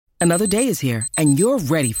Another day is here, and you're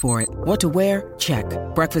ready for it. What to wear? Check.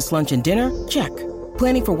 Breakfast, lunch, and dinner? Check.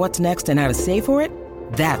 Planning for what's next and how to save for it?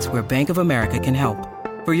 That's where Bank of America can help.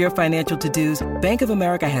 For your financial to-dos, Bank of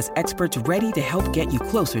America has experts ready to help get you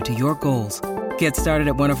closer to your goals. Get started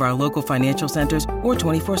at one of our local financial centers or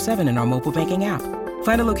 24/7 in our mobile banking app.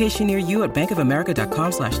 Find a location near you at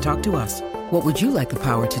bankofamerica.com/talktous. What would you like the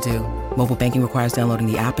power to do? Mobile banking requires downloading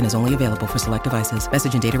the app and is only available for select devices.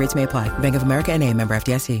 Message and data rates may apply. Bank of America N.A., member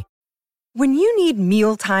FDIC. When you need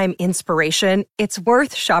mealtime inspiration, it's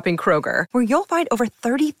worth shopping Kroger, where you'll find over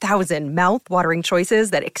 30,000 mouth-watering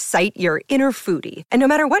choices that excite your inner foodie. And no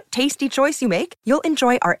matter what tasty choice you make, you'll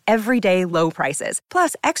enjoy our everyday low prices,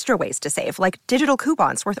 plus extra ways to save, like digital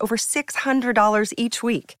coupons worth over $600 each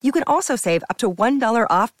week. You can also save up to $1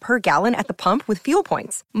 off per gallon at the pump with fuel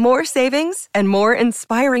points. More savings and more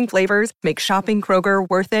inspiring flavors make shopping Kroger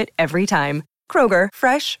worth it every time. Kroger,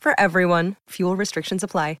 fresh for everyone. Fuel restrictions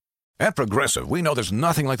apply. At Progressive, we know there's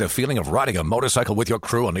nothing like the feeling of riding a motorcycle with your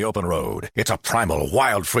crew on the open road. It's a primal,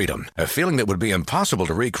 wild freedom, a feeling that would be impossible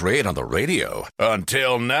to recreate on the radio.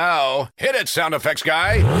 Until now. Hit it, sound effects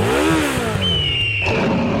guy!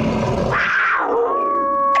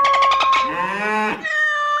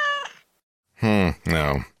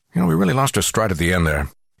 No. We really lost our stride at the end there.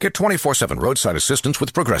 Get 24/7 roadside assistance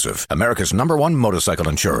with Progressive, America's #1 motorcycle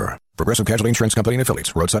insurer. Progressive Casualty Insurance Company and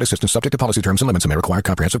Affiliates. Roadside assistance subject to policy terms and limits and may require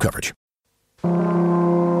comprehensive coverage.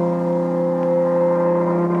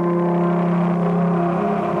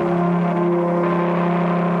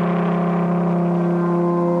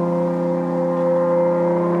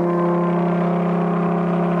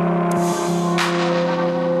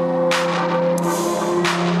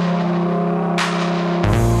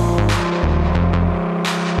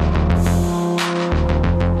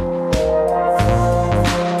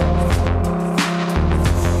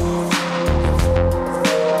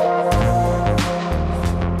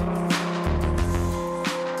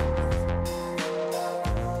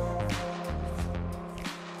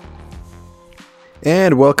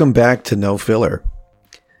 And welcome back to No Filler,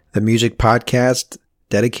 the music podcast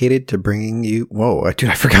dedicated to bringing you... Whoa,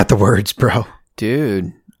 dude, I forgot the words, bro.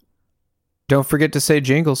 Dude, don't forget to say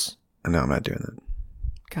jingles. No, I'm not doing that.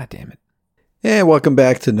 God damn it. And welcome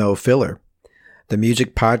back to No Filler, the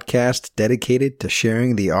music podcast dedicated to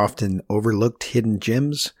sharing the often overlooked hidden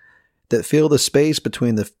gems that fill the space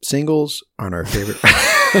between the singles on our favorite...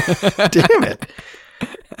 Damn it.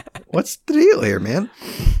 What's the deal here, man?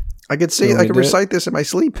 I could say I could recite this in my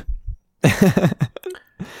sleep.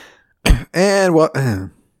 And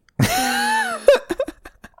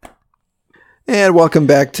welcome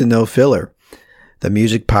back to No Filler, the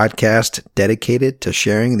music podcast dedicated to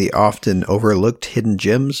sharing the often overlooked hidden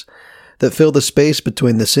gems that fill the space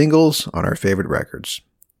between the singles on our favorite records.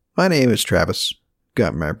 My name is Travis.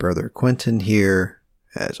 Got my brother Quentin here,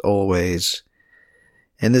 as always.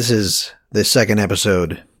 And this is the second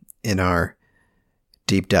episode in our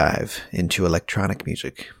deep dive into electronic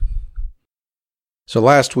music. So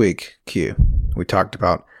last week, we talked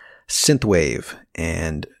about synthwave,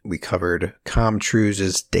 and we covered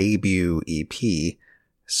Comtruse's debut EP,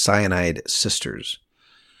 Cyanide Sisters.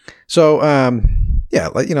 So,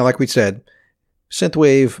 like we said,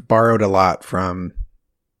 synthwave borrowed a lot from,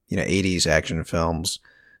 80s action films,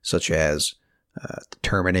 such as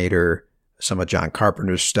Terminator, some of John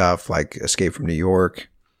Carpenter's stuff, like Escape from New York,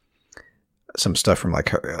 some stuff from like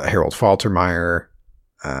Harold Faltermeyer,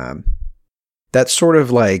 that sort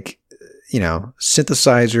of like,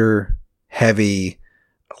 synthesizer heavy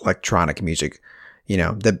electronic music,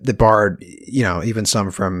 that borrowed, even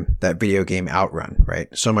some from that video game Outrun, right?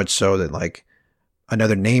 So much so that like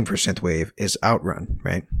another name for synthwave is Outrun,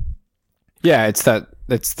 right? Yeah, it's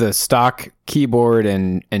the stock keyboard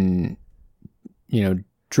and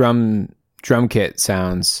drum kit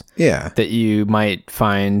sounds that you might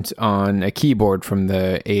find on a keyboard from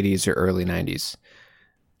the 80s or early 90s.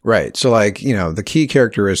 Right. So like, the key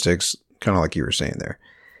characteristics, kind of like you were saying there,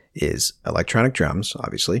 is electronic drums,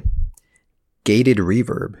 obviously, gated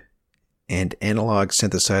reverb, and analog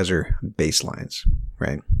synthesizer bass lines,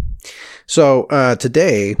 right? So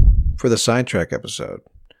today, for the sidetrack episode,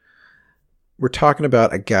 we're talking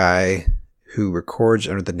about a guy who records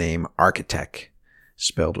under the name Architect,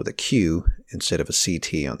 spelled with a Q instead of a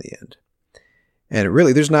CT on the end. And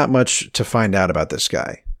really, there's not much to find out about this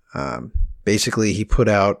guy. Basically, he put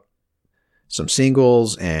out some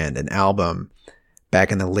singles and an album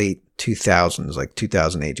back in the late 2000s, like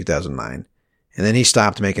 2008, 2009. And then he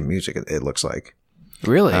stopped making music, it looks like.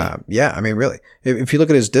 Really? Yeah, I mean, really. If you look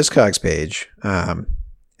at his Discogs page, and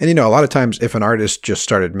a lot of times if an artist just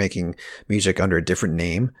started making music under a different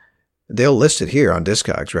name, they'll list it here on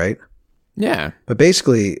Discogs, right? Yeah. But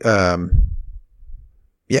basically,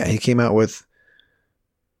 he came out with.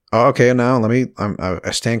 Oh, okay, now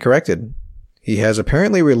I stand corrected. He has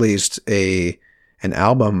apparently released an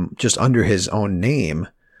album just under his own name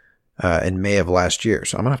in May of last year.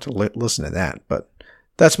 So I'm gonna have to listen to that. But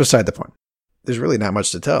that's beside the point. There's really not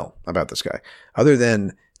much to tell about this guy, other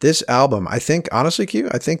than this album. I think, honestly, Q,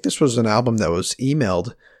 I think this was an album that was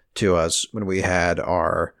emailed to us when we had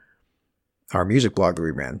our music blog that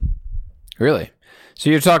we ran. Really? So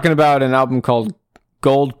you're talking about an album called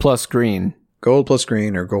Gold Plus Green. Gold Plus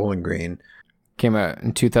Green, or Gold and Green. Came out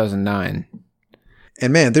in 2009.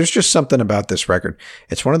 And man, there's just something about this record.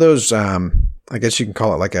 It's one of those, I guess you can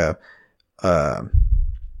call it like a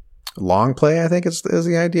long play, I think is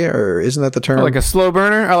the idea, or isn't that the term? Like a slow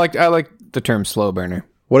burner? I like the term slow burner.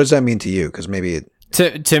 What does that mean to you? Because maybe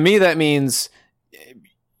to me that means,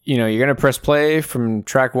 you're gonna press play from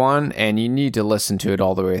track 1 and you need to listen to it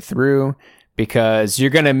all the way through, because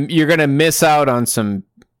you're gonna miss out on some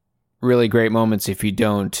really great moments if you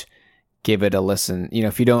don't give it a listen.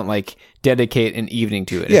 If you don't dedicate an evening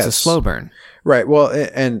to it. Yes. It's a slow burn. Right. Well,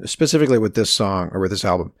 and specifically with this song, or with this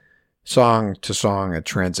album, song to song, it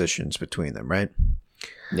transitions between them, right?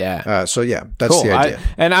 Yeah. So yeah, that's cool. The idea.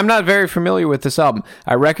 And I'm not very familiar with this album.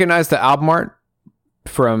 I recognize the album art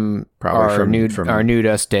from our Nude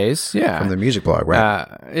Us days. Yeah. From the music blog,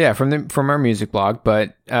 right? From our music blog.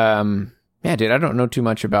 But dude, I don't know too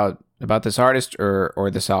much about this artist or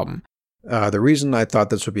this album. The reason I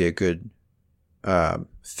thought this would be a good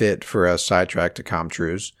fit for a sidetrack to Calm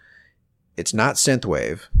Trues, it's not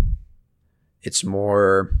synthwave. It's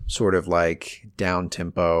more sort of like down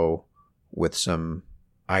tempo with some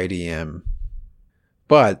IDM.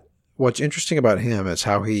 But what's interesting about him is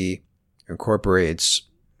how he incorporates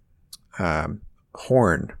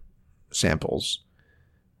horn samples,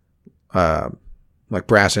 like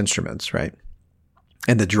brass instruments, right?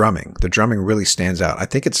 And the drumming really stands out. I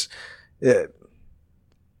think it's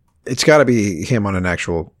got to be him on an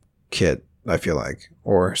actual kit, I feel like,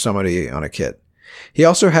 or somebody on a kit. He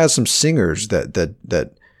also has some singers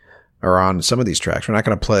that are on some of these tracks. We're not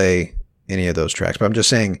going to play any of those tracks, but I'm just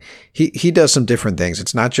saying he does some different things.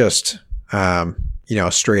 It's not just a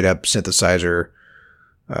straight up synthesizer,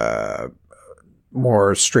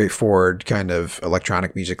 more straightforward kind of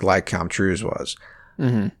electronic music like Calm Trues was.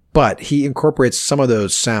 Mm-hmm. But he incorporates some of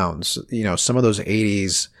those sounds, some of those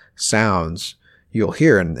 80s sounds you'll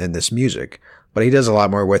hear in this music. But he does a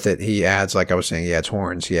lot more with it. He adds, like I was saying, he adds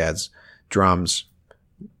horns, he adds drums,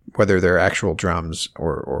 whether they're actual drums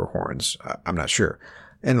or horns, I'm not sure.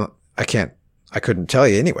 And I couldn't tell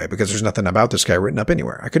you anyway, because there's nothing about this guy written up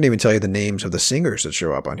anywhere. I couldn't even tell you the names of the singers that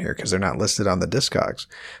show up on here because they're not listed on the Discogs.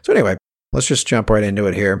 So anyway, let's just jump right into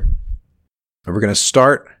it here. And we're going to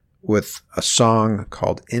start with a song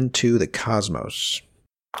called Into the Cosmos.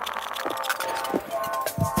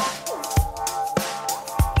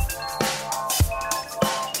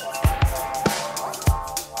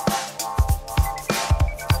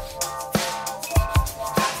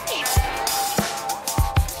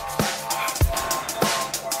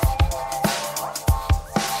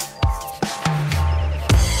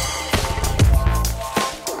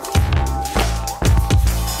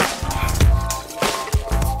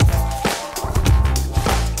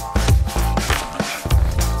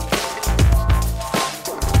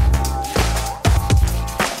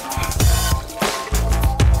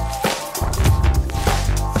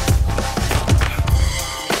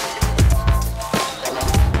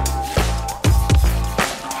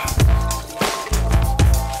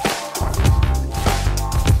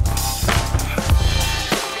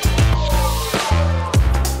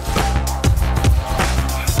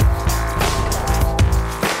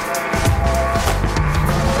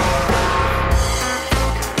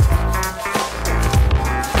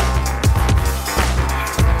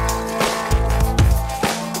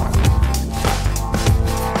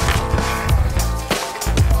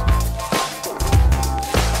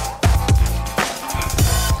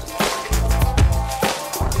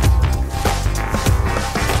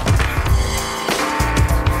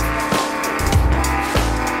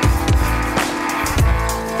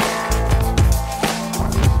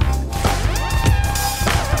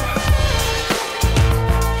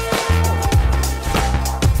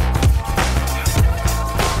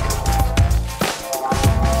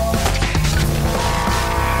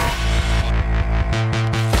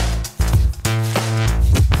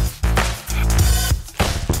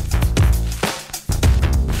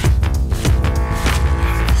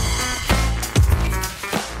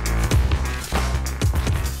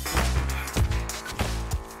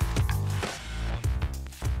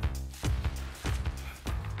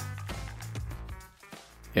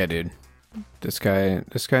 Yeah, dude. This guy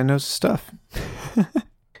knows his stuff.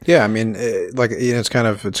 Yeah, I mean, it's kind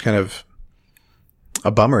of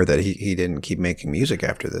a bummer that he didn't keep making music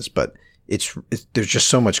after this, but it's there's just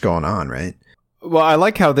so much going on, right? Well, I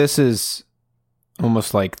like how this is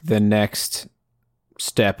almost like the next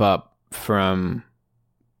step up from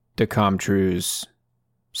DeComtrue's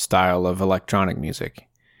style of electronic music.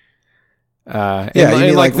 I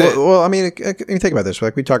mean, think about this.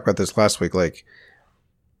 Like we talked about this last week. Like,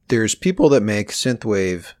 there's people that make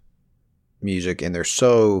synthwave music, and they're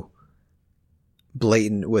so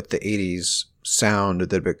blatant with the '80s sound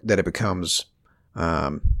that it becomes, too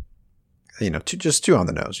on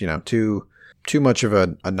the nose. Too much of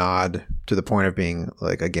a nod to the point of being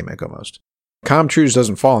like a gimmick almost. Comtrue's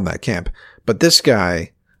doesn't fall in that camp, but this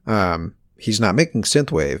guy, he's not making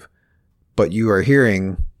synthwave, but you are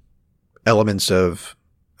hearing elements of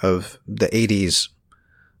the 80s,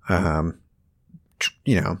 the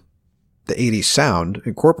 80s sound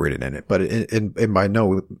incorporated in it, but it by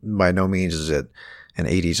no means is it an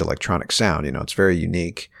 80s electronic sound. It's very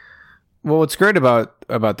unique. Well, what's great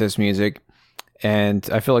about this music, and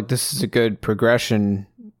I feel like this is a good progression,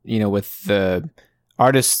 with the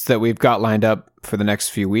artists that we've got lined up for the next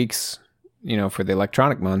few weeks, for the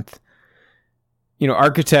electronic month.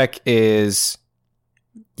 Architect is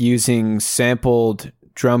using sampled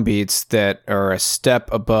drum beats that are a step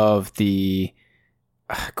above the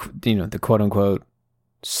quote unquote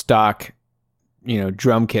stock,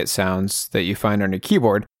 drum kit sounds that you find on a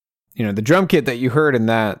keyboard. The drum kit that you heard in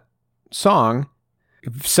that song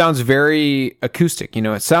sounds very acoustic.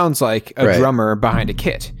 It sounds like a drummer behind a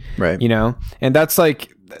kit, right? And that's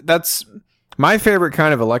my favorite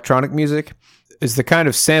kind of electronic music, is the kind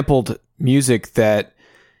of sampled music that,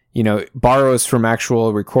 borrows from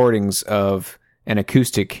actual recordings of an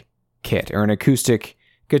acoustic kit or an acoustic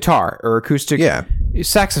guitar or acoustic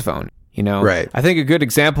saxophone, Right. I think a good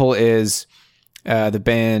example is the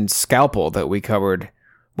band Scalpel that we covered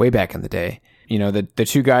way back in the day. The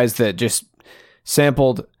two guys that just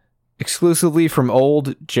sampled exclusively from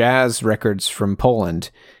old jazz records from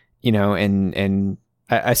Poland, and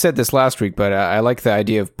I said this last week, but I like the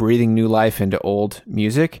idea of breathing new life into old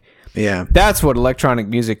music. Yeah. That's what electronic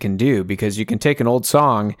music can do, because you can take an old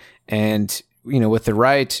song and, with the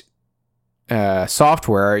right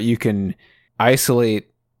software, you can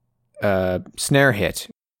isolate a snare hit.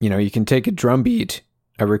 You can take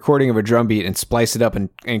a recording of a drum beat, and splice it up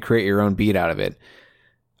and create your own beat out of it.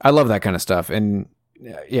 I love that kind of stuff. And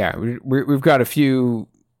yeah, we've got a few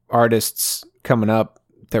artists coming up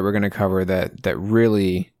that we're going to cover that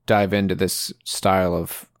really dive into this style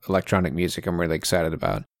of electronic music I'm really excited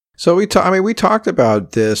about. So we talked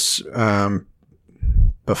about this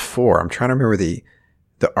before. I'm trying to remember the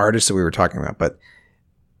artists that we were talking about, but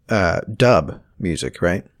dub music,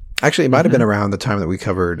 right? Actually, it might have been around the time that we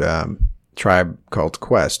covered Tribe Called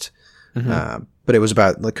Quest, but it was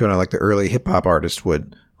about kind of like the early hip hop artists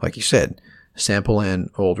would, like you said, sample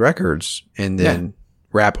in old records and then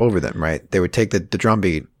rap over them, right? They would take the drum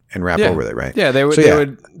beat and rap over it, right? Yeah,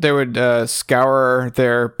 they would scour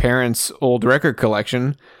their parents' old record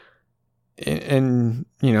collection and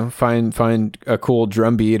find a cool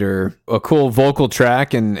drum beat or a cool vocal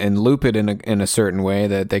track and loop it in a certain way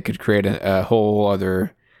that they could create a whole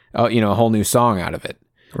other a whole new song out of it.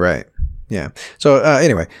 Right. Yeah. So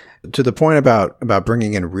anyway, to the point about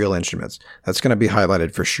bringing in real instruments, that's going to be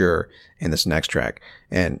highlighted for sure in this next track.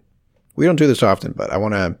 And we don't do this often, but I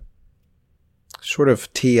want to sort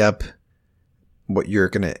of tee up what you're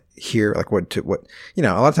going to hear, like what a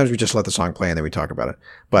lot of times we just let the song play and then we talk about it.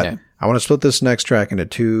 But I want to split this next track into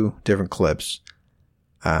two different clips.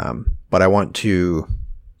 But I want to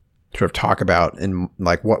sort of talk about and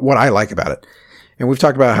like what I like about it. And we've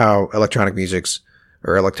talked about how electronic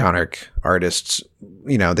artists,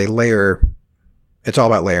 they layer. It's all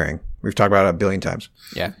about layering. We've talked about it a billion times.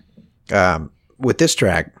 Yeah. With this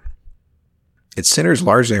track, it centers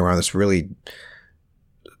largely around this really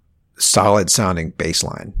solid sounding bass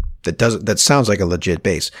line that sounds like a legit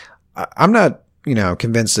bass. I'm not,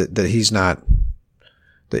 convinced that he's not,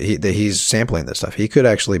 that he's sampling this stuff. He could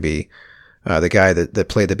actually be the guy that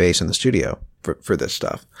played the bass in the studio for this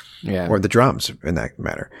stuff. Yeah. Or the drums in that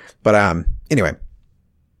matter. But anyway,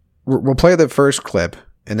 we'll play the first clip,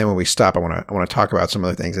 and then when we stop, I want to talk about some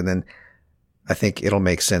other things, and then I think it'll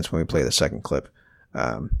make sense when we play the second clip,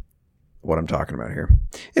 what I'm talking about here.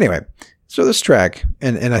 Anyway, so this track,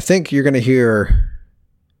 and I think you're going to hear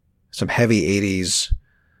some heavy 80s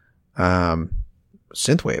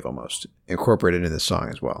synthwave almost incorporated in this song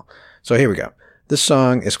as well. So here we go. This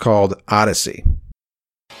song is called Odyssey.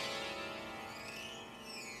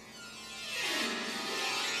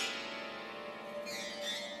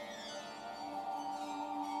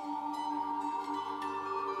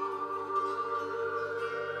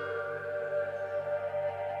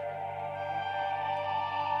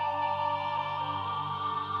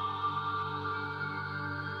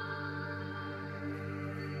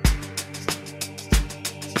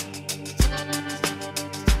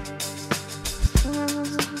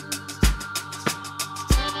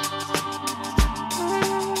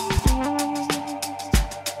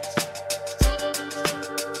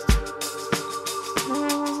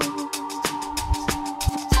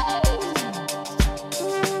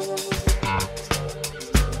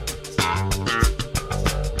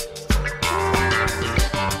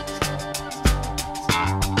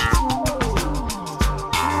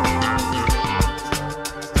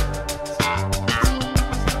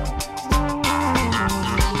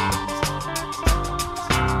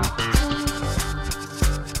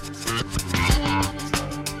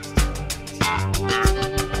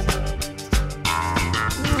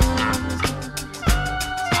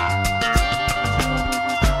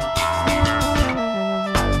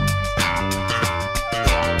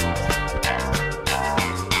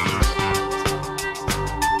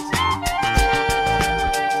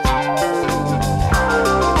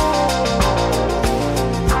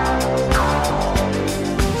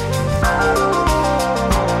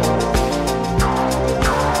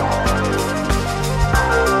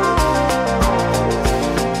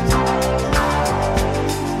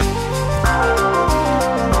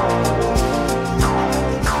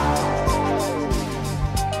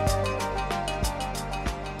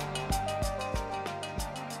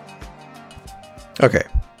 Okay.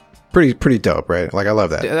 Pretty dope, right? Like, I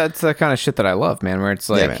love that. That's the kind of shit that I love, man, where it's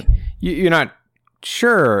like, man. you're not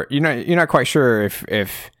sure, you're not quite sure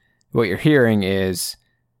if what you're hearing is,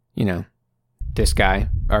 you know, this guy,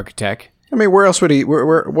 Architect. I mean, where else would he,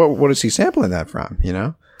 what is he sampling that from, you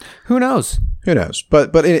know? Who knows? Who knows?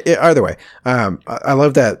 But either way, I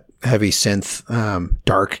love that heavy synth,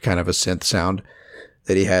 dark kind of a synth sound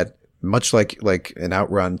that he had, much like an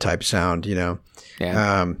Outrun type sound, you know?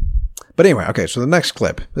 Yeah. But anyway, okay, so the next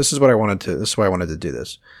clip, this is why I wanted to do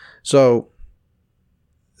this. So,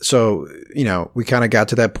 you know, we kind of got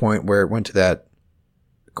to that point where it went to that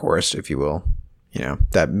chorus, if you will, you know,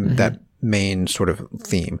 that main sort of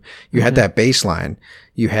theme. You had that bass line,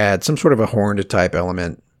 you had some sort of a horned type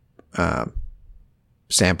element,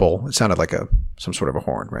 sample. It sounded like some sort of a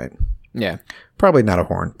horn, right? Yeah. Probably not a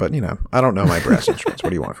horn, but you know, I don't know my brass instruments. What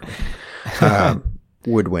do you want from me?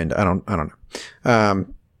 Woodwind. I don't know.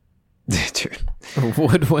 Dude.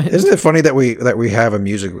 Woodwind. Isn't it funny that we have a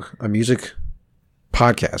music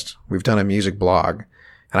podcast? We've done a music blog,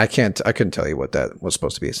 and I couldn't tell you what that was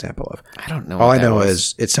supposed to be a sample of. I don't know. All I know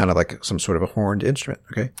is it sounded like some sort of a horned instrument.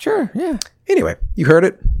 Okay. Sure. Yeah. Anyway, you heard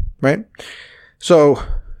it, right? So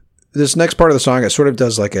this next part of the song, it sort of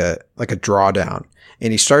does like a drawdown,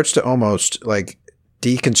 and he starts to almost like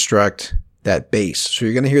deconstruct that bass. So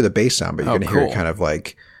you're going to hear the bass sound, but you're going to hear it kind of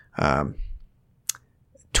like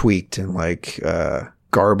tweaked and like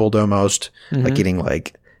garbled almost, like getting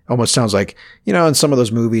like, almost sounds like, you know, in some of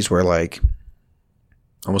those movies where like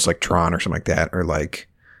almost like Tron or something like that, or like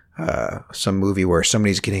some movie where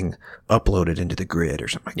somebody's getting uploaded into the grid or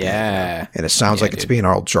something like that. Yeah. And it sounds like it's being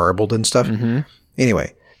all jarbled and stuff.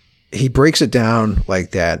 Anyway, he breaks it down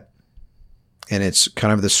like that, and it's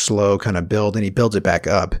kind of this slow kind of build, and he builds it back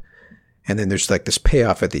up. And then there's like this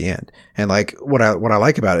payoff at the end. And like what I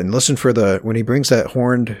like about it, and listen for when he brings that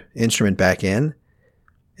horned instrument back in,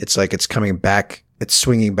 it's like it's coming back, it's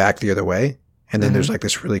swinging back the other way. And then there's like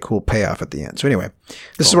this really cool payoff at the end. So anyway,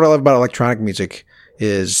 this is what I love about electronic music,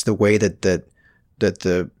 is the way that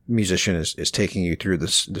the musician is taking you through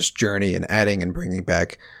this journey and adding and bringing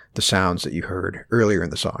back the sounds that you heard earlier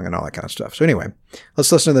in the song and all that kind of stuff. So anyway,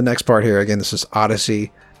 let's listen to the next part here. Again, this is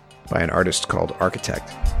Odyssey by an artist called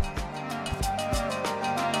Architect.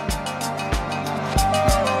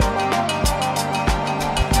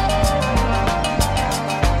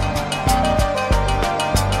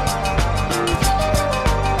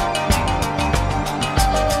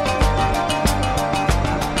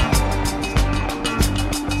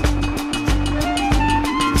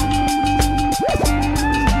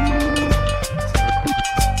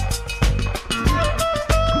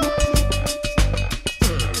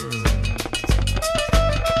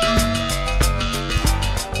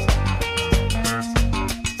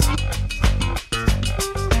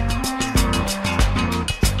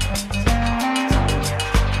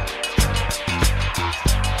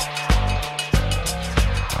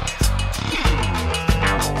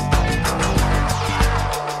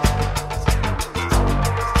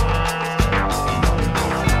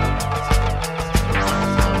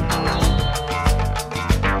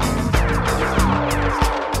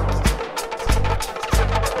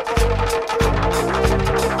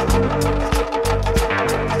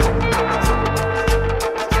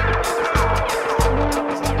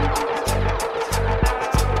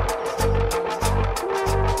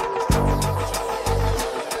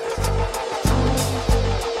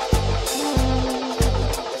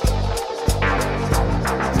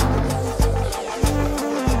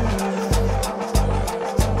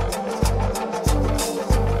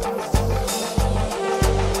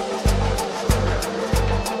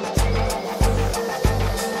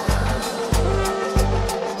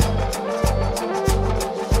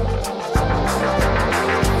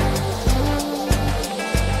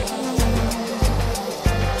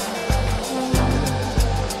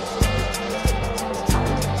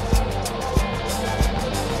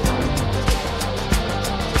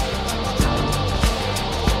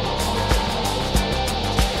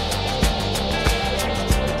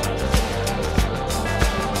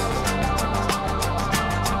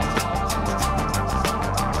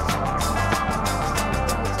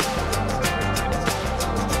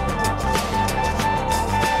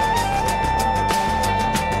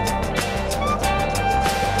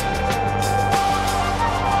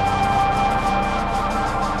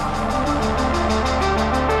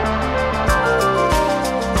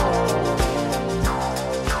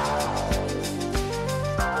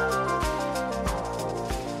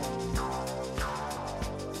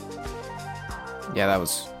 Yeah, that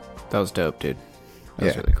was dope, dude. That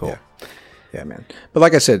was really cool. Yeah, man. But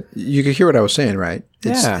like I said, you could hear what I was saying, right?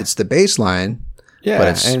 It's the bass line. Yeah,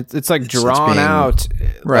 but and it's like drawn out,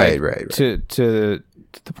 right. to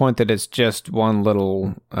the point that it's just one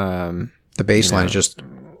little. The bass line is just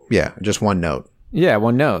one note. Yeah,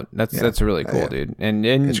 one note. That's really cool, dude. And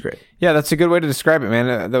it's great. Yeah, that's a good way to describe it,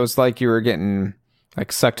 man. That was like you were getting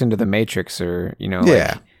like sucked into the Matrix, or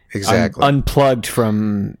exactly unplugged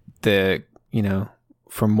from the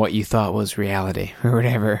from what you thought was reality or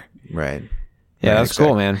whatever. Right. Yeah, that's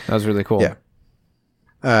cool, man. That was really cool.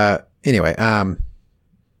 Yeah. Anyway,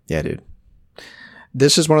 yeah, dude.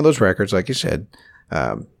 This is one of those records, like you said.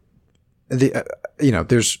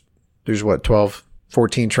 There's what 12,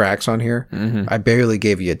 14 tracks on here. Mm-hmm. I barely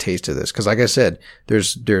gave you a taste of this because, like I said,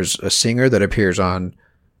 there's a singer that appears on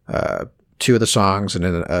 2 of the songs, and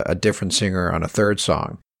then a different singer on a 3rd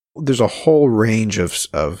song. There's a whole range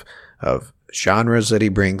of genres that he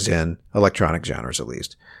brings in, electronic genres at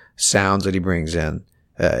least, sounds that he brings in.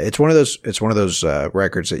 It's one of those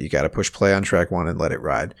records that you got to push play on track 1 and let it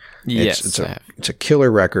ride. Yes, it's a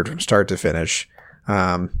killer record from start to finish.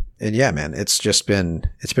 And yeah, man, it's been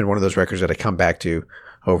one of those records that I come back to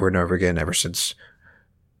over and over again ever since.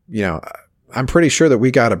 I'm pretty sure that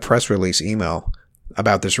we got a press release email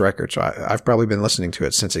about this record, so I've probably been listening to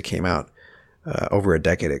it since it came out over a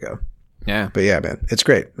decade ago. Yeah, but yeah, man, it's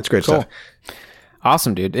great. It's great stuff.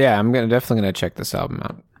 Awesome, dude. Yeah, I'm definitely gonna check this album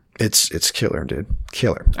out. It's killer, dude.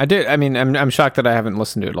 Killer. I did. I mean, I'm shocked that I haven't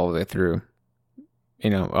listened to it all the way through.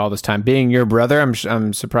 All this time. Being your brother,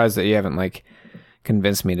 I'm surprised that you haven't like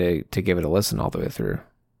convinced me to give it a listen all the way through.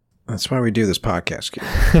 That's why we do this podcast,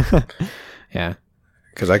 kid. Yeah.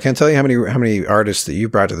 Because I can't tell you how many artists that you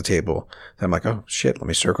brought to the table that I'm like, oh shit, let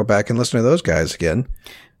me circle back and listen to those guys again.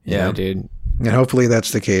 Yeah, dude. And hopefully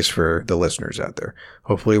that's the case for the listeners out there.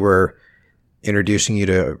 Hopefully we're introducing you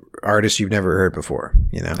to artists you've never heard before.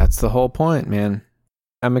 That's the whole point, man.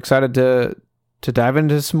 I'm excited to dive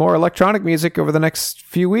into some more electronic music over the next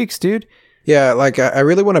few weeks, dude. Yeah, like I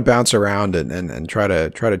really want to bounce around and try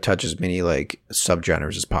to touch as many like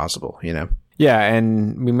subgenres as possible. Yeah,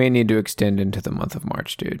 and we may need to extend into the month of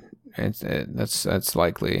March, dude. That's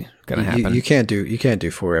likely gonna happen. You can't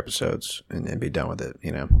do 4 episodes and be done with it.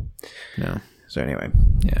 No. So anyway,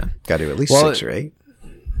 yeah, got to do at least 6 or 8.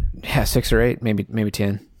 Yeah, 6 or 8, maybe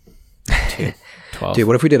 10. 12. Dude,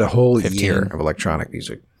 what if we did a whole 15. year of electronic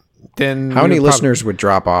music? Then how many listeners would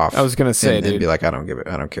drop off? I was gonna say, and dude, be like, I don't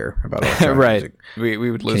care about electronic right. music. We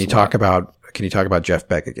would lose. Can you talk about Jeff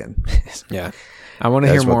Beck again? Yeah, I want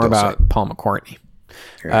to hear more about Paul McCartney.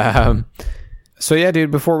 Right. So yeah, dude.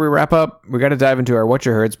 Before we wrap up, we got to dive into our What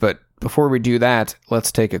You Heards. But before we do that,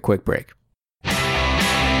 let's take a quick break.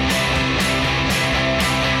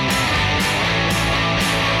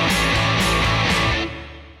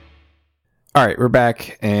 All right, we're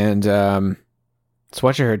back, and it's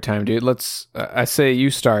What You Heard time, dude. Let's. I say you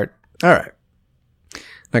start. All right.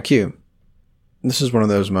 Now, Q, this is one of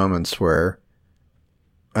those moments where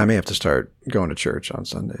I may have to start going to church on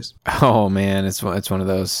Sundays. Oh man, it's one of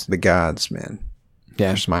those. The gods, man. Yeah,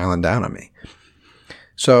 they're smiling down on me.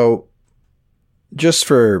 So, just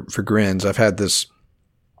for grins, I've had this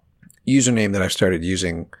username that I've started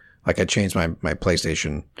using. Like, I changed my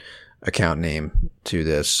PlayStation account name to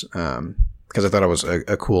this because I thought it was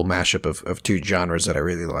a cool mashup of 2 genres that I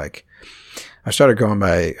really like. I started going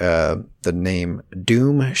by the name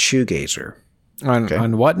Doom Shoegazer.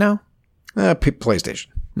 On what now? PlayStation.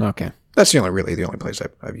 Okay. That's the only place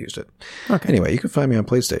I've used it. Okay. Anyway, you can find me on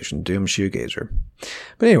PlayStation, Doom Shoegazer.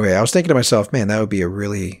 But anyway, I was thinking to myself, man, that would be a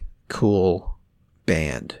really cool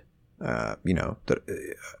band. A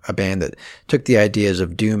band that took the ideas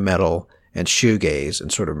of doom metal and shoegaze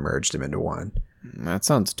and sort of merged them into one. That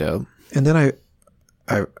sounds dope. And then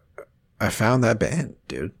I found that band,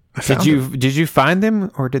 dude. Did you find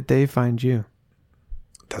them or did they find you?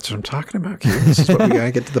 That's what I'm talking about, Q. This is what we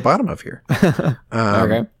gotta get to the bottom of here.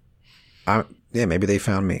 Okay. Maybe they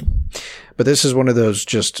found me. But this is one of those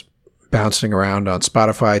just bouncing around on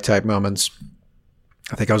Spotify type moments.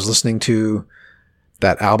 I think I was listening to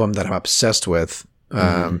that album that I'm obsessed with,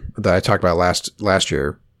 that I talked about last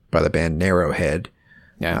year by the band Narrowhead.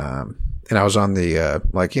 Yeah. And I was on the,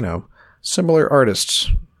 similar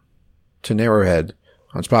artists to Narrowhead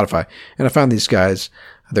on Spotify. And I found these guys.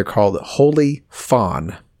 They're called Holy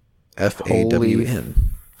Fawn.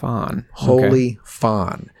 Fawn. Fawn. Holy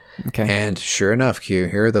Fawn. Okay. And sure enough, Q,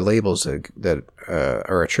 here are the labels that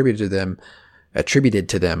are attributed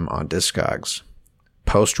to them on Discogs: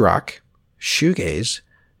 post-rock, shoegaze,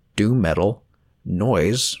 doom metal,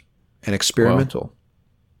 noise, and experimental.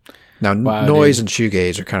 Whoa. Now, noise and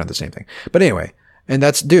shoegaze are kind of the same thing. But anyway, And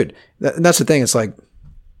that's the thing. It's like,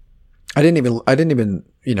 I didn't even,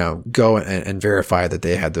 go and verify that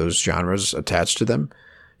they had those genres attached to them.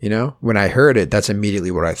 When I heard it, that's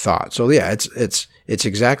immediately what I thought. So yeah, it's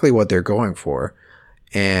exactly what they're going for.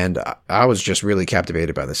 And I was just really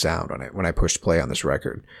captivated by the sound on it when I pushed play on this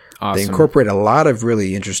record. Awesome. They incorporate a lot of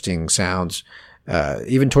really interesting sounds.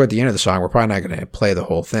 Even toward the end of the song, we're probably not going to play the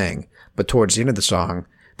whole thing, but towards the end of the song,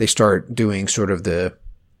 they start doing sort of the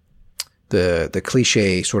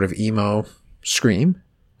cliche sort of emo scream.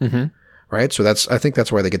 Mm-hmm. Right. So I think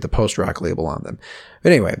that's why they get the post-rock label on them.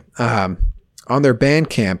 But anyway, on their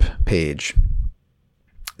Bandcamp page,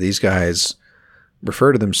 these guys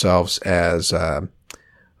refer to themselves as,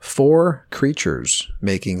 4 creatures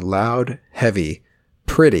making loud, heavy,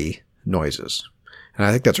 pretty noises. And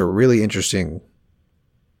I think that's a really interesting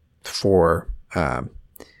 4,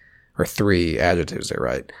 or 3 adjectives they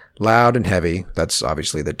write. Loud and heavy, that's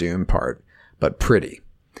obviously the doom part, but pretty.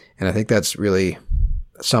 And I think that's really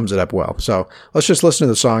sums it up well. So let's just listen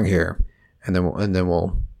to the song here, and then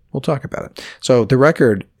we'll talk about it. So the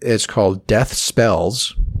record is called Death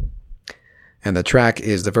Spells, and the track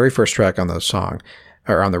is the very first track on the song,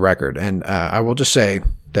 or on the record. And I will just say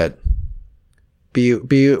that be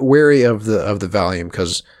wary of the volume,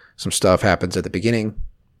 because some stuff happens at the beginning.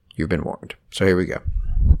 You've been warned. So here we go.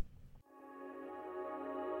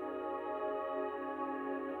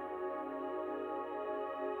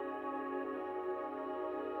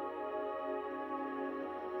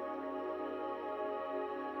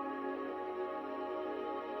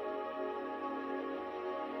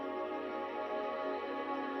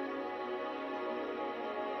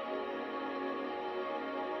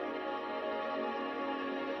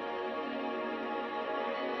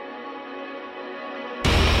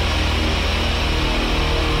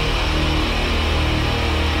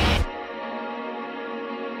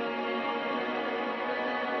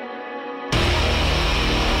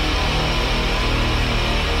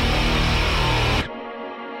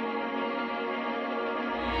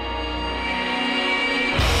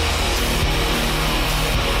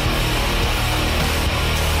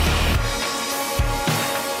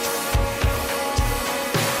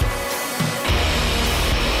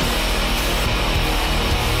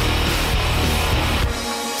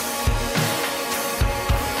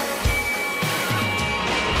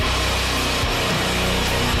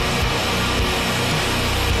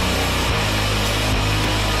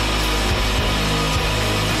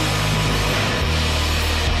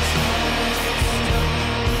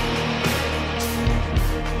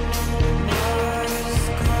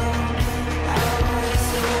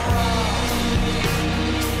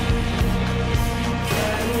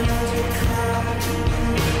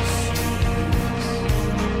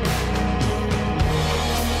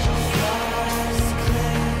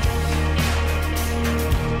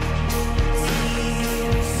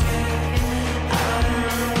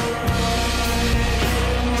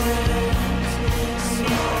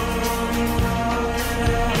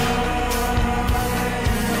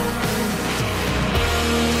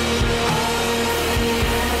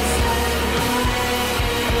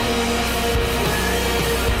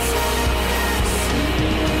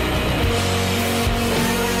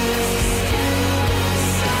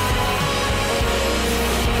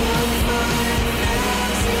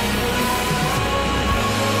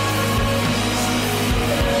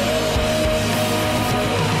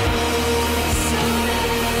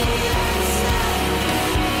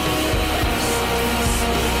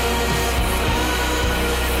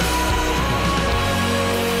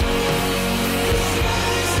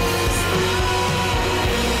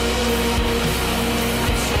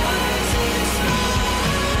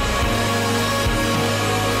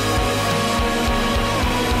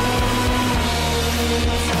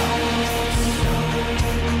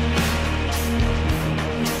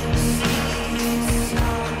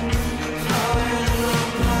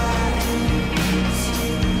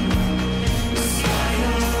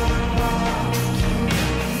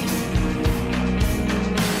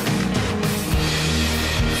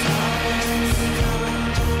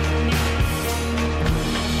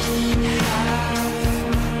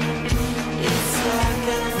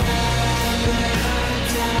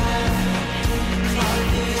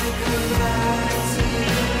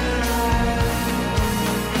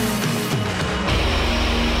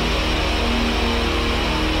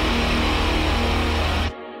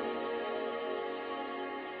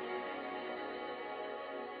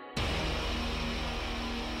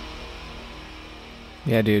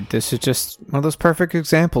 Yeah, dude, this is just one of those perfect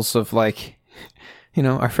examples of, like,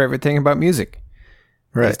 our favorite thing about music.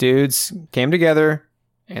 Right. These dudes came together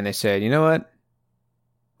and they said, you know what?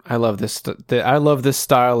 I love this. I love this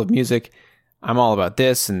style of music. I'm all about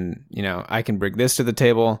this, and I can bring this to the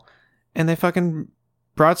table. And they fucking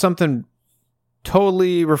brought something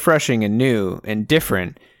totally refreshing and new and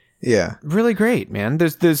different. Yeah, really great, man.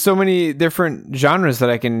 There's so many different genres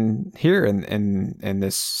that I can hear in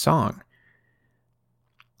this song,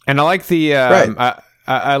 and I like the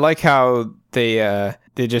I like how they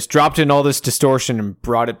just dropped in all this distortion and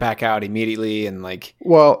brought it back out immediately, and like,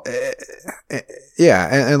 well,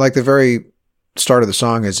 yeah, and like the very start of the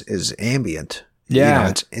song is ambient.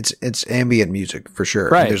 Yeah, it's ambient music for sure.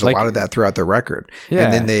 Right, And there's a lot of that throughout the record.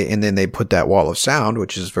 Yeah, and then they put that wall of sound,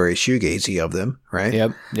 which is very shoegazy of them, right?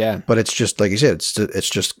 Yep, yeah. But it's just like you said,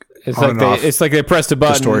 it's like they pressed a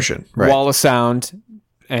button, distortion, right. Wall of sound,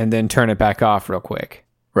 and then turn it back off real quick.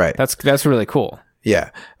 Right. That's really cool. Yeah,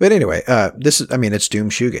 but anyway, it's doom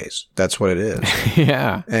shoegaze. That's what it is.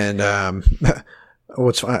 Yeah. And I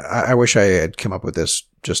wish I had come up with this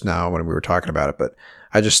just now when we were talking about it, but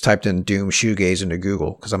I just typed in doom shoegaze into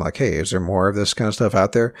Google because I'm like, hey, is there more of this kind of stuff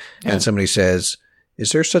out there? Yeah. And somebody says,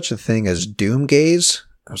 is there such a thing as doom gaze?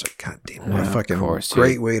 I was like, God damn, what a fucking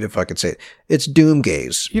great way to fucking say it. It's doom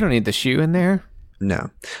gaze. You don't need the shoe in there. No.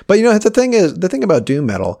 But the thing about doom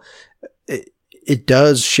metal, it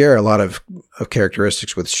does share a lot of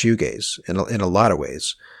characteristics with shoegaze in a lot of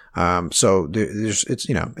ways. So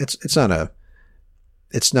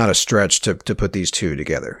it's not a stretch to put these two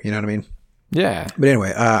together. You know what I mean? Yeah. But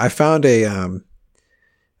anyway, I found a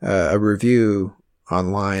review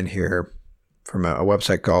online here from a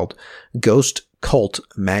website called Ghost Cult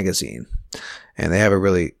Magazine, and they have a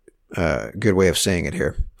really good way of saying it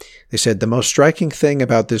here. They said, the most striking thing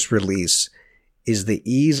about this release is the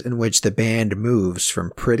ease in which the band moves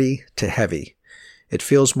from pretty to heavy. It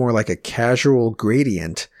feels more like a casual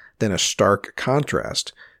gradient than a stark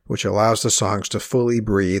contrast, which allows the songs to fully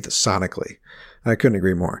breathe sonically. And I couldn't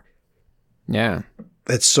agree more. Yeah.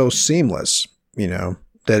 It's so seamless,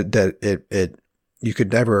 that it you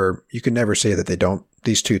could never say that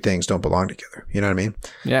these two things don't belong together. You know what I mean?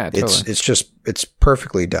 Yeah, totally. It's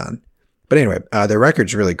perfectly done. But anyway, the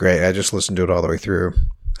record's really great. I just listened to it all the way through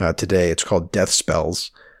today. It's called Death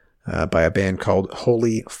Spells by a band called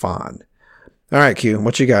Holy Fawn. All right, Q,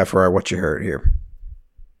 what you got for our What You Heard here?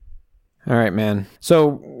 All right, man.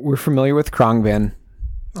 So we're familiar with Khruangbin.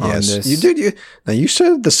 Yes, this. you did. Now you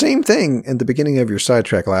said the same thing in the beginning of your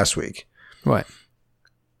sidetrack last week. What?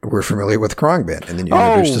 We're familiar with Khruangbin, and then you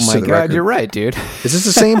introduced us to the record. Oh my God, you're right, dude. Is this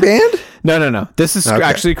the same band? No. This is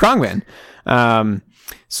actually Khruangbin.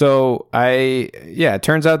 It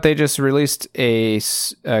turns out they just released a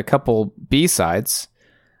couple B-sides,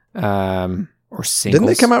 or singles. Didn't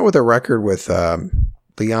they come out with a record with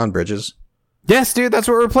Leon Bridges? Yes, dude, that's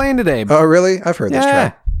what we're playing today. Oh, really? I've heard this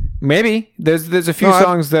track. Maybe there's a few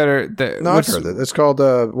songs that are. I've heard it. It's called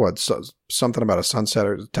something about a sunset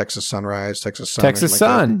or Texas sunrise, Texas sun. Texas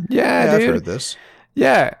sun. Like yeah, dude. I've heard this.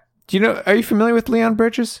 Yeah. Do you know? Are you familiar with Leon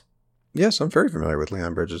Bridges? Yes, I'm very familiar with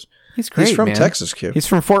Leon Bridges. He's great. He's from man. Texas, Q. He's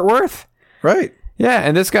from Fort Worth. Right. Yeah,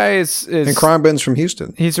 and this guy is and Khruangbin's from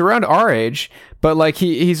Houston. He's around our age, but like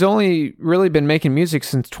he's only really been making music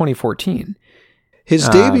since 2014. His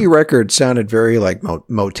debut record sounded very like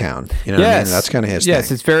Motown. You know what I mean? That's kind of his thing. Yes,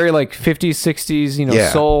 it's very like 50s,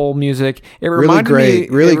 60s, soul music. It really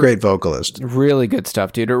great vocalist. Really good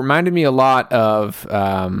stuff, dude. It reminded me a lot of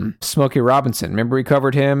Smokey Robinson. Remember we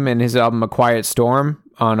covered him and his album A Quiet Storm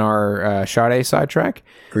on our Sade sidetrack?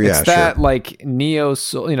 Yeah, it's that like neo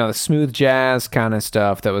soul, the smooth jazz kind of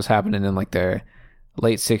stuff that was happening in like the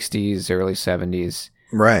late 60s, early 70s.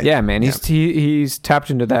 Right. Yeah, man. He's tapped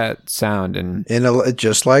into that sound and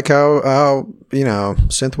just like how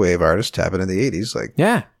synthwave artists tap into the 80s. Like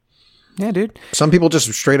yeah, dude. Some people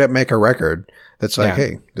just straight up make a record that's like,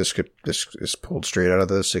 hey, this is pulled straight out of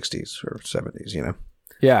the 60s or 70s.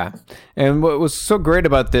 Yeah, and what was so great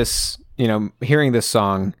about this, hearing this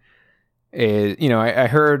song is, I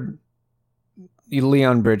heard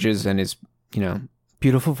Leon Bridges and his,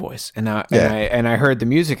 beautiful voice, and I heard the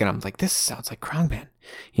music, and I'm like, this sounds like Khruangbin,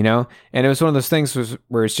 and it was one of those things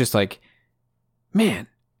where it's just like, man,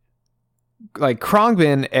 like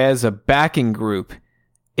Khruangbin as a backing group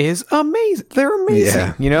is amazing. They're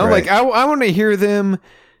amazing, right. Like I want to hear them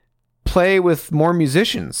play with more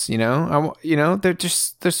musicians, they're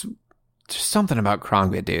just there's something about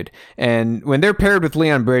Khruangbin, dude. And when they're paired with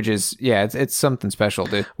Leon Bridges, it's something special,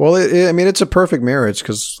 dude. Well, it's a perfect marriage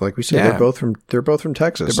because, like we said, they're both from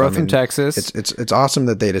Texas. They're both from Texas. It's awesome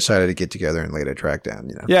that they decided to get together and lay a track down.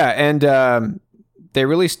 Yeah, and they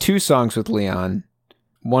released 2 songs with Leon.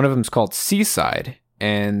 One of them's called Seaside,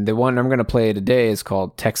 and the one I'm going to play today is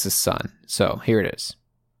called Texas Sun. So here it is.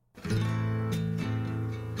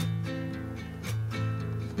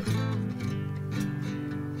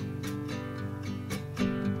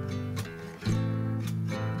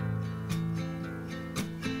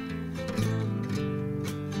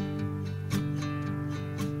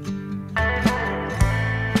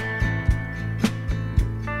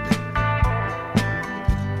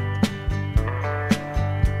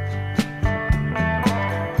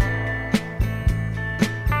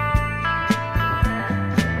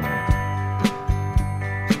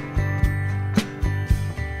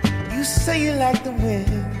 like the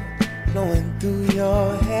wind blowing through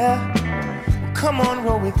your hair. Well, come on,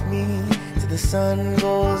 roll with me till the sun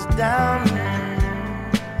goes down.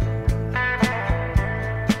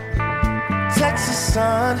 Texas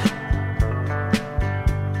sun.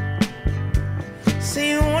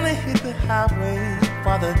 Say you wanna hit the highway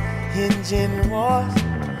for the engine roars.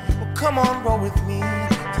 Well, come on, roll with me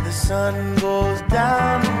till the sun goes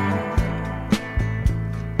down.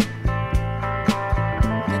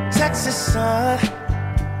 The Texas sun,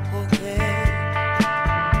 oh yeah.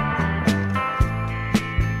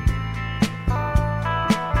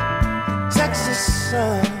 Texas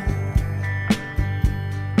sun,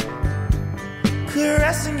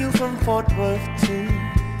 caressing you from Fort Worth to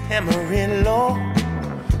Amarillo.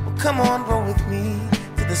 Well, come on, roll with me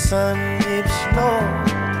till the sun dips low.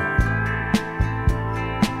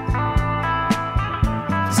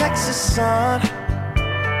 Texas sun,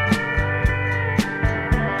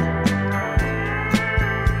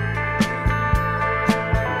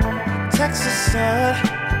 Texas sun,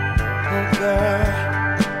 oh girl.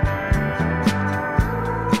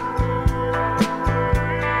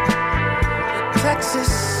 Texas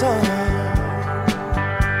sun.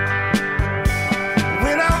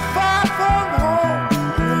 When I'm far from home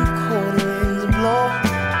and them cold winds blow,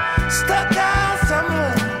 stuck down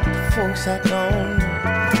somewhere, the folks I don't know.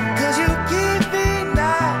 'Cause you keep me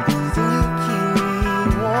nice and you keep me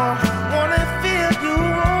warm. Wanna feel you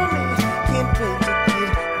on me, can't wait to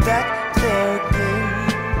get back there again.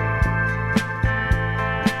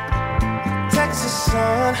 Texas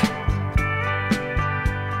sun.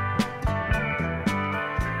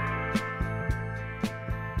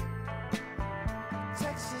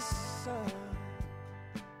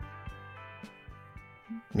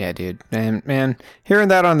 Yeah, dude. And man, hearing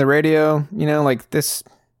that on the radio, you know, like this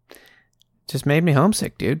just made me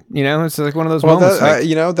homesick, dude. You know, it's like one of those moments. That,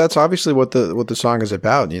 you know, that's obviously what the song is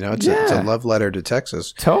about. You know, it's a love letter to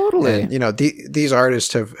Texas. Totally. And, you know, these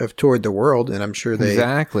artists have toured the world, and I'm sure they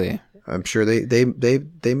I'm sure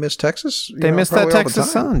they miss Texas. They miss that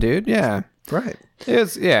Texas sun, dude. Yeah. Right.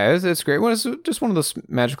 It's great. Well, it's just one of those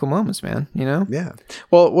magical moments, man. You know. Yeah.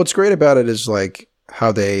 Well, what's great about it is like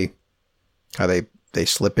how they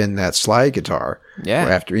slip in that slide guitar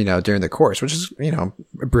after, you know, during the chorus, which is, you know,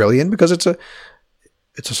 brilliant because it's a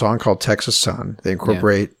song called Texas Sun. They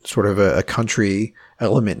incorporate sort of a country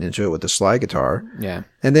element into it with the slide guitar. Yeah.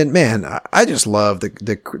 And then, man, I just love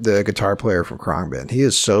the guitar player from Khruangbin. He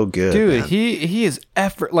is so good. Dude, man. he is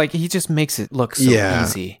effort, like he just makes it look so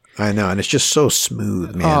easy. I know, and it's just so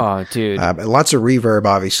smooth, man. Oh, dude. Lots of reverb,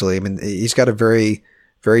 obviously. I mean, he's got a very,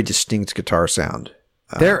 very distinct guitar sound.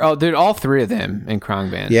 They're all three of them in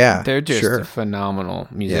Khruangbin. Yeah, they're just phenomenal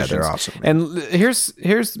musicians. Yeah, they're awesome. Man. And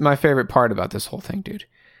here's my favorite part about this whole thing, dude.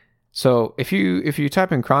 So if you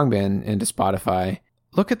type in Khruangbin into Spotify,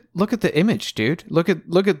 look at the image, dude. Look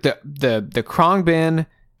at the Khruangbin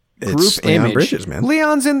group it's Leon image. Bridges, man.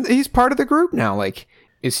 Leon's he's part of the group now. Like,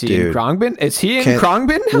 is he in Khruangbin? Is he in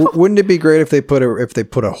Khruangbin now? Wouldn't it be great if they put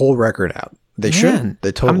a whole record out? They should.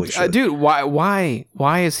 They totally should. Dude, why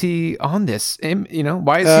is he on this? You know,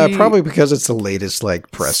 why is he? Probably because it's the latest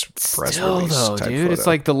like press release though, type dude. photo. It's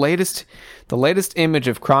like the latest image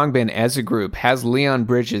of Khruangbin as a group has Leon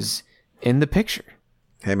Bridges in the picture.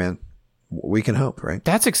 Hey, man, we can hope, right?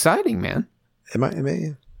 That's exciting, man. It might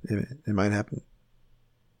happen.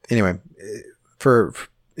 Anyway,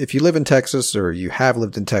 if you live in Texas or you have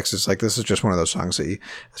lived in Texas, like this is just one of those songs that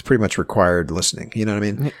it's pretty much required listening. You know what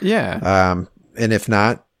I mean? Yeah. And if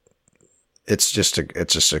not, it's just a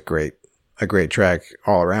great track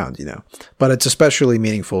all around, you know, but it's especially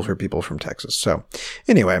meaningful for people from Texas. So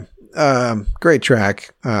anyway, great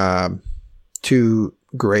track. Two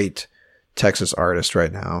great Texas artists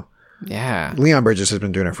right now. Yeah. Leon Bridges has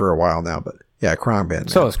been doing it for a while now, but yeah, Khruangbin.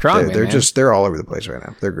 So is Khruangbin. They're all over the place right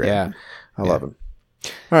now. They're great. Yeah. I love them.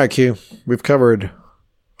 All right, Q. We've covered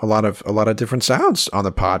a lot of different sounds on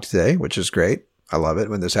the pod today, which is great. I love it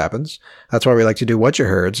when this happens. That's why we like to do What You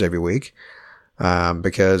Heards every week,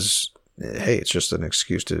 because hey, it's just an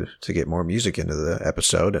excuse to get more music into the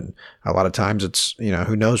episode, and a lot of times it's, you know,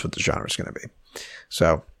 who knows what the genre is going to be.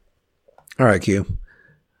 So, all right, Q.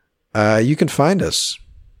 You can find us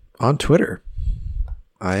on Twitter.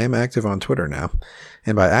 I am active on Twitter now,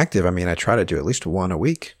 and by active I mean I try to do at least one a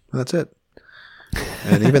week. That's it.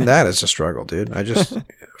 And even that is a struggle, dude. I just,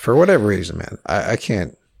 for whatever reason, man, I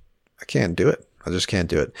can't do it. I just can't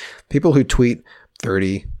do it. People who tweet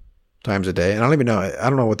 30 times a day, and I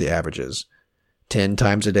don't know what the average is, 10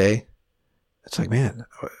 times a day. It's like, man,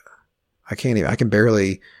 I can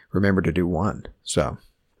barely remember to do one. So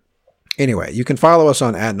anyway, you can follow us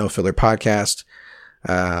on @NoFillerPodcast.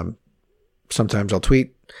 Sometimes I'll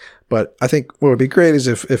tweet. But I think what would be great is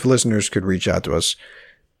if listeners could reach out to us.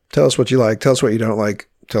 Tell us what you like. Tell us what you don't like.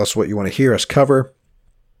 Tell us what you want to hear us cover.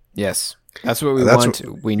 Yes. That's what we want.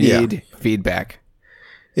 We need feedback.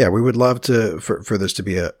 Yeah, we would love for this to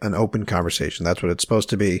be an open conversation. That's what it's supposed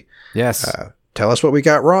to be. Yes. Tell us what we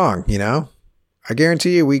got wrong, you know? I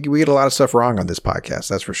guarantee you we get a lot of stuff wrong on this podcast,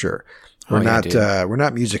 that's for sure. We're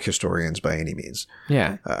not music historians by any means.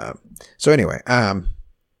 Yeah. So anyway,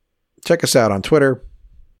 check us out on Twitter.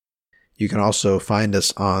 You can also find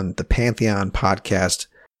us on the Pantheon Podcast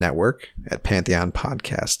Network at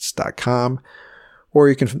pantheonpodcasts.com, or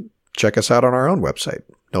you can check us out on our own website,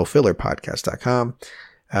 nofillerpodcast.com,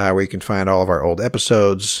 where you can find all of our old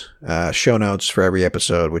episodes, show notes for every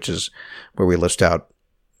episode, which is where we list out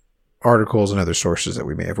articles and other sources that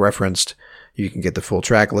we may have referenced. You can get the full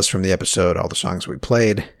track list from the episode, all the songs we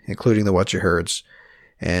played, including the What You Heards.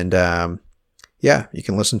 And you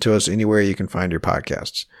can listen to us anywhere you can find your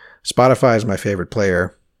podcasts. Spotify is my favorite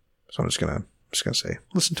player, so I'm just gonna say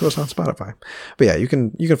listen to us on Spotify. But yeah, you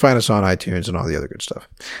can find us on iTunes and all the other good stuff.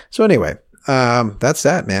 So anyway, that's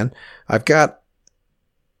that, man. I've got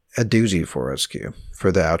a doozy for us, Q,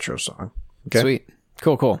 for the outro song. Okay? Sweet.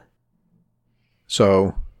 Cool.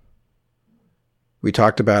 So we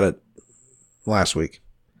talked about it last week.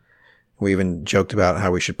 We even joked about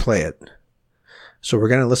how we should play it. So we're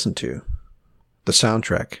going to listen to the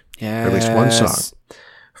soundtrack, yes. or at least one song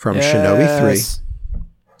from Shinobi 3.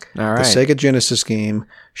 All right. The Sega Genesis game,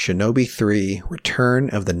 Shinobi 3, Return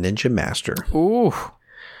of the Ninja Master. Ooh.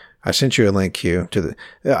 I sent you a link, Q, to the...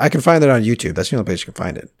 I can find it on YouTube. That's the only place you can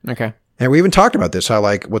find it. Okay. And we even talked about this, how,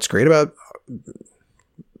 like, what's great about,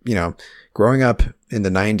 growing up in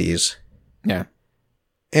the 90s... Yeah.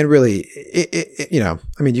 And really,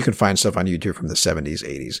 you can find stuff on YouTube from the 70s,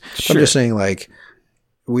 80s. Sure. I'm just saying, like,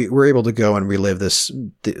 we're able to go and relive this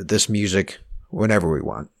music whenever we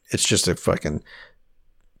want. It's just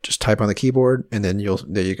just type on the keyboard, and then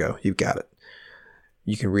there you go. You've got it.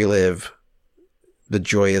 You can relive the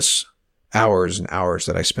joyous hours and hours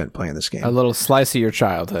that I spent playing this game. A little slice of your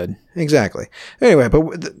childhood. Exactly. Anyway,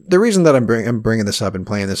 but the reason that I'm bringing this up and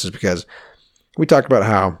playing this is because we talked about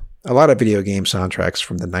how a lot of video game soundtracks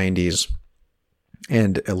from the 90s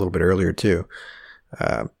and a little bit earlier too,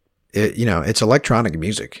 it's electronic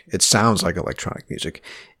music. It sounds like electronic music.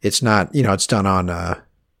 It's not, it's done on a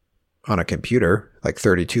computer, like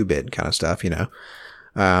 32-bit kind of stuff,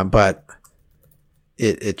 but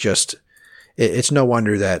it's no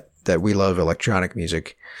wonder that we love electronic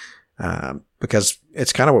music, because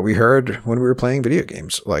it's kind of what we heard when we were playing video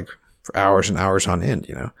games, like for hours and hours on end,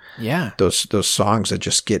 Yeah. Those songs that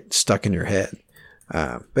just get stuck in your head.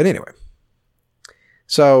 But anyway,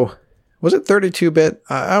 so was it 32-bit?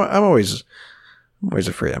 I'm always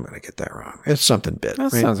afraid I'm going to get that wrong. It's something bit.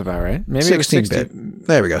 That sounds about right. Maybe 16-bit.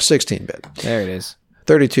 There we go. 16-bit. There it is.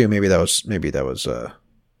 32. Maybe that was PlayStation.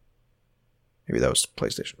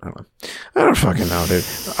 I don't know. I don't fucking know, dude.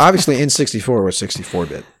 Obviously, N64 was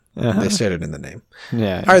 64-bit. They said it in the name.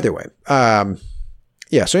 Yeah. Either way.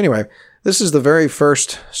 So anyway, this is the very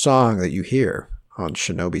first song that you hear on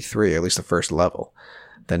Shinobi 3, at least the first level.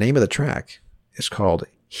 The name of the track is called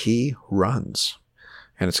He Runs.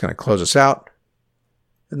 And it's going to close us out.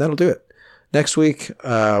 And that'll do it. Next week,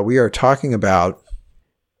 we are talking about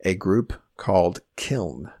a group called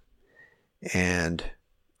Kiln. And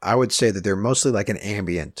I would say that they're mostly like an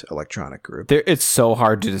ambient electronic group. It's so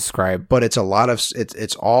hard to describe. But it's a lot of...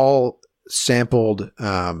 It's all sampled...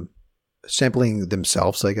 sampling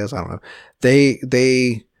themselves, I guess. I don't know.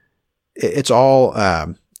 It's all,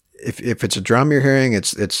 if it's a drum you're hearing,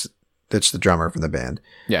 it's the drummer from the band.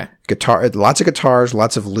 Yeah. Guitar, lots of guitars,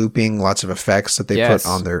 lots of looping, lots of effects that they put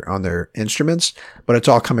on their instruments, but it's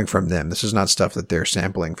all coming from them. This is not stuff that they're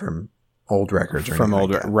sampling from old records or from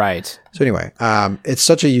old, like right. So anyway, it's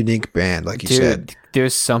such a unique band, like you said.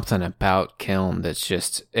 There's something about Kiln that's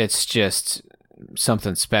it's just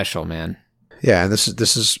something special, man. Yeah. And this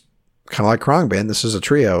is kind of like Khruangbin. This is a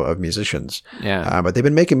trio of musicians. Yeah. But they've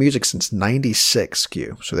been making music since 96,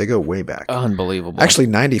 Q. So they go way back. Unbelievable. Actually,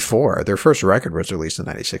 94. Their first record was released in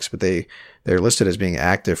 96, but they're listed as being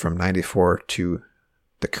active from 94 to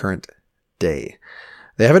the current day.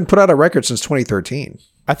 They haven't put out a record since 2013.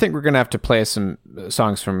 I think we're going to have to play some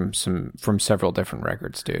songs from several different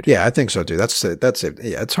records, dude. Yeah, I think so, too. That's it.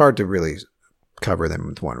 Yeah, it's hard to really cover them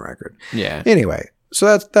with one record. Yeah. Anyway,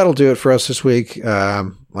 so that'll do it for us this week.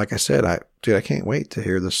 Like I said, I can't wait to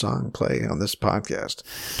hear the song play on this podcast.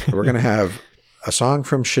 We're going to have a song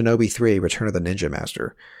from Shinobi 3, Return of the Ninja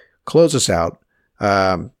Master. Close us out.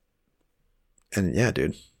 And yeah,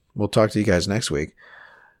 dude, we'll talk to you guys next week.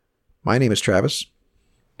 My name is Travis.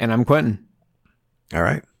 And I'm Quentin. All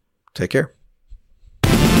right. Take care.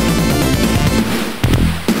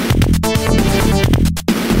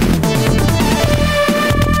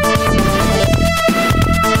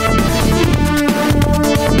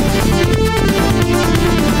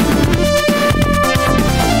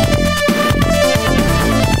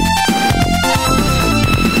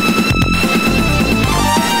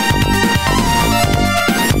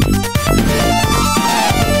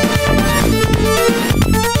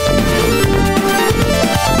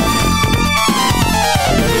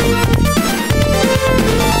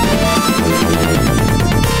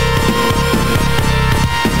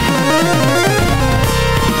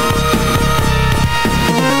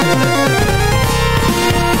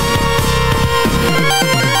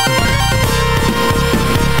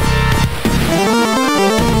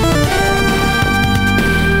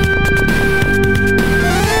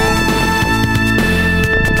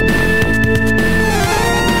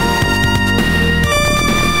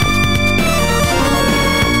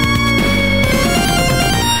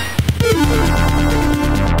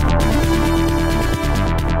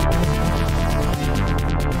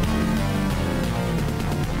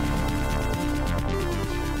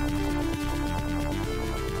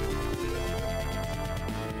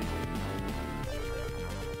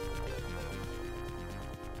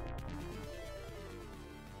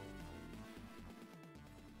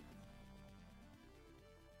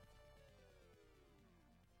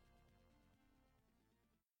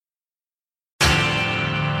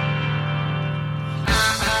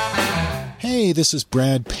 Hey, this is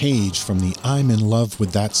Brad Page from the I'm in Love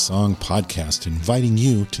with That Song podcast, inviting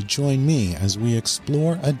you to join me as we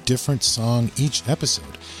explore a different song each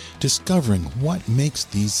episode, discovering what makes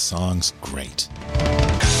these songs great.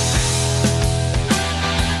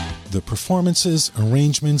 The performances,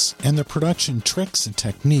 arrangements, and the production tricks and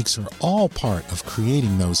techniques are all part of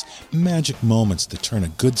creating those magic moments that turn a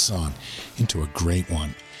good song into a great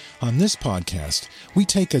one. On this podcast, we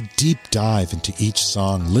take a deep dive into each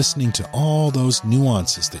song, listening to all those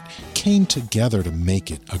nuances that came together to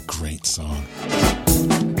make it a great song.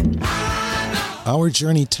 Our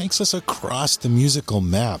journey takes us across the musical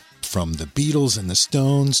map, from the Beatles and the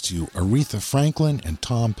Stones to Aretha Franklin and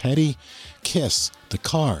Tom Petty, Kiss, The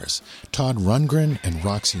Cars, Todd Rundgren and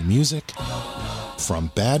Roxy Music, from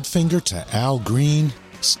Badfinger to Al Green,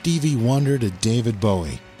 Stevie Wonder to David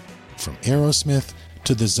Bowie, from Aerosmith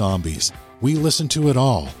to the Zombies. We listen to it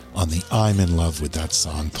all on the I'm in Love with That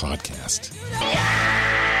Song podcast.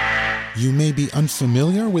 You may be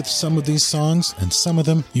unfamiliar with some of these songs, and some of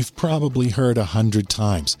them you've probably heard 100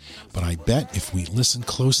 times, but I bet if we listen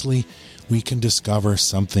closely, we can discover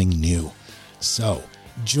something new. So,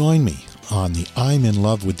 join me on the I'm in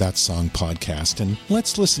Love with That Song podcast, and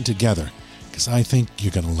let's listen together, because I think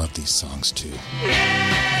you're going to love these songs too.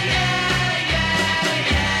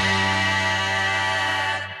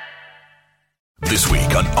 This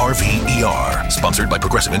week on RVER, sponsored by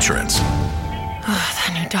Progressive Insurance.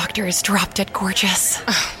 That new doctor is drop dead gorgeous.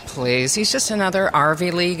 Oh, please, he's just another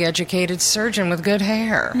RV League educated surgeon with good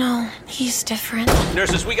hair. No, he's different.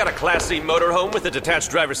 Nurses, we got a Class C motorhome with a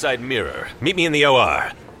detached driver's side mirror. Meet me in the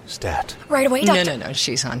OR. Stat. Right away, doctor. No,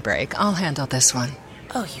 she's on break. I'll handle this one.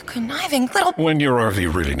 Oh, you conniving little... When your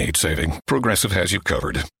RV really needs saving, Progressive has you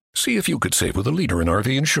covered. See if you could save with a leader in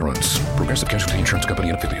RV insurance. Progressive Casualty Insurance Company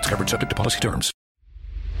and affiliates, covered subject to policy terms.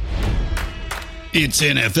 It's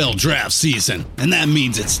NFL draft season, and that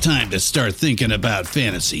means it's time to start thinking about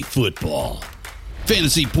fantasy football.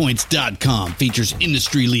 FantasyPoints.com features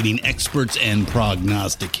industry-leading experts and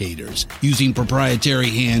prognosticators using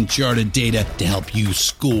proprietary hand-charted data to help you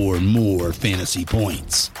score more fantasy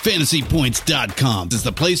points. FantasyPoints.com is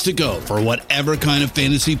the place to go for whatever kind of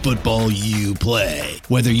fantasy football you play.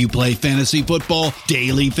 Whether you play fantasy football,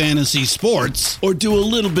 daily fantasy sports, or do a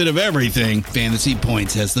little bit of everything, Fantasy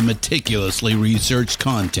Points has the meticulously researched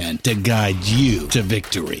content to guide you to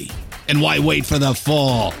victory. And why wait for the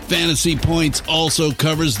fall? Fantasy Points also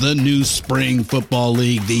covers the new spring football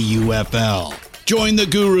league, the UFL. Join the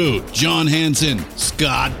guru, John Hansen,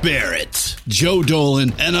 Scott Barrett, Joe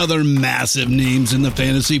Dolan, and other massive names in the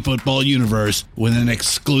fantasy football universe with an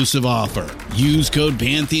exclusive offer. Use code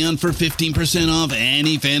Pantheon for 15% off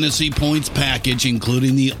any Fantasy Points package,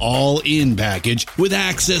 including the all-in package, with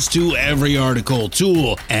access to every article,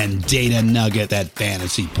 tool, and data nugget that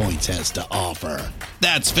Fantasy Points has to offer.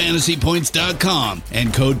 That's FantasyPoints.com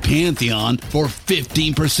and code Pantheon for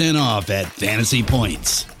 15% off at Fantasy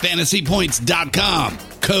Points. FantasyPoints.com,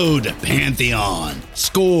 code Pantheon.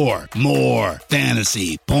 Score more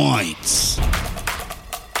fantasy points.